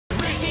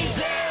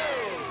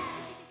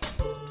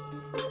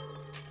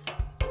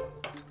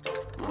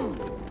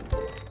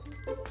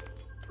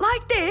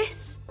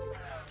this?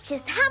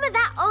 Just hammer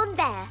that on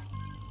there.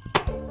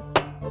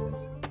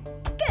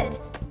 Good.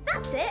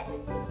 That's it.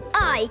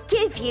 I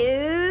give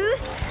you...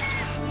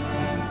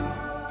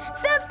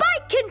 the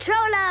bike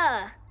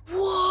controller!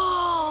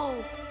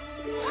 Whoa!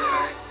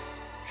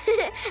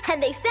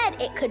 And they said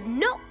it could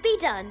not be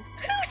done.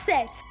 Who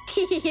said?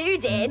 You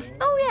did.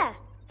 Oh, yeah.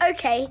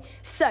 OK,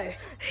 so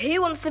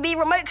who wants to be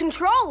remote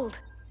controlled?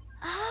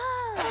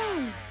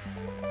 Oh.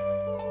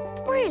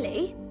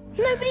 Really?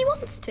 Nobody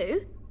wants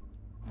to?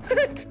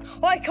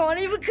 I can't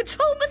even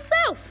control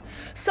myself,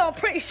 so I'm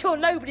pretty sure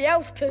nobody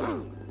else could. I'll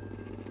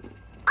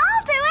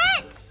do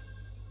it!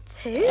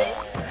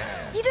 Toot?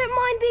 You don't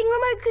mind being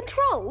remote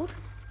controlled?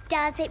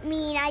 Does it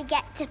mean I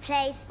get to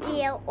play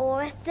Steel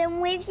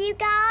Awesome with you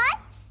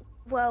guys?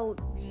 Well,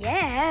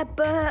 yeah,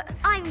 but...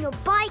 I'm your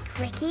bike,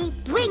 Ricky.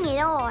 Bring it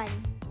on.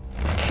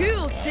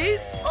 Cool,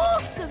 Toot.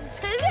 Awesome,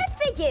 Toot! Good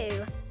for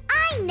you.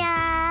 I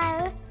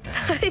know.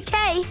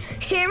 OK,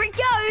 here it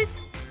goes.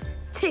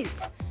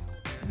 Toot,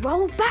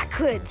 roll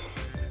backwards.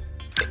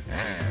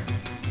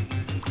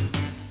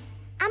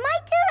 Am I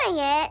doing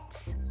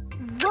it?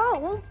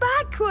 Roll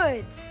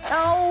backwards.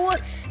 Oh,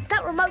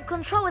 that remote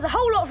control is a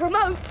whole lot of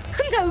remote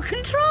and no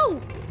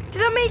control.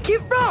 Did I make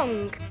it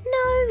wrong?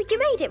 No, you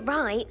made it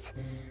right.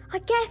 I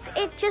guess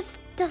it just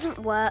doesn't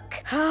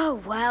work.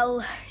 Oh,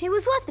 well, it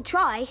was worth a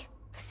try.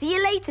 See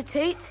you later,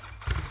 Toot.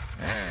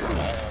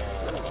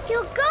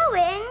 You're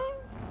going?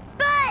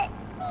 But...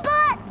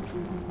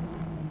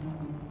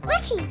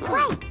 Ricky,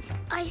 wait.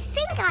 I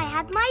think I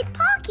had my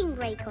parking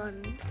brake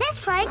on. Let's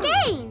try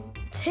again.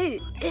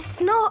 Toot, it's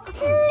not...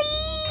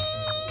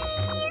 Please?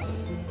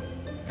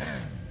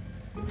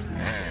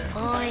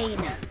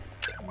 Fine.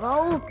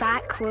 Roll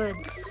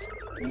backwards.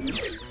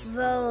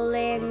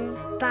 Rolling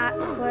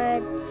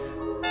backwards.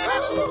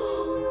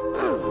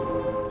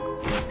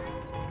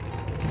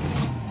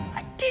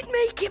 I did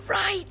make it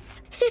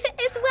right.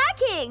 It's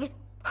working.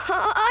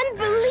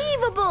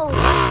 Unbelievable!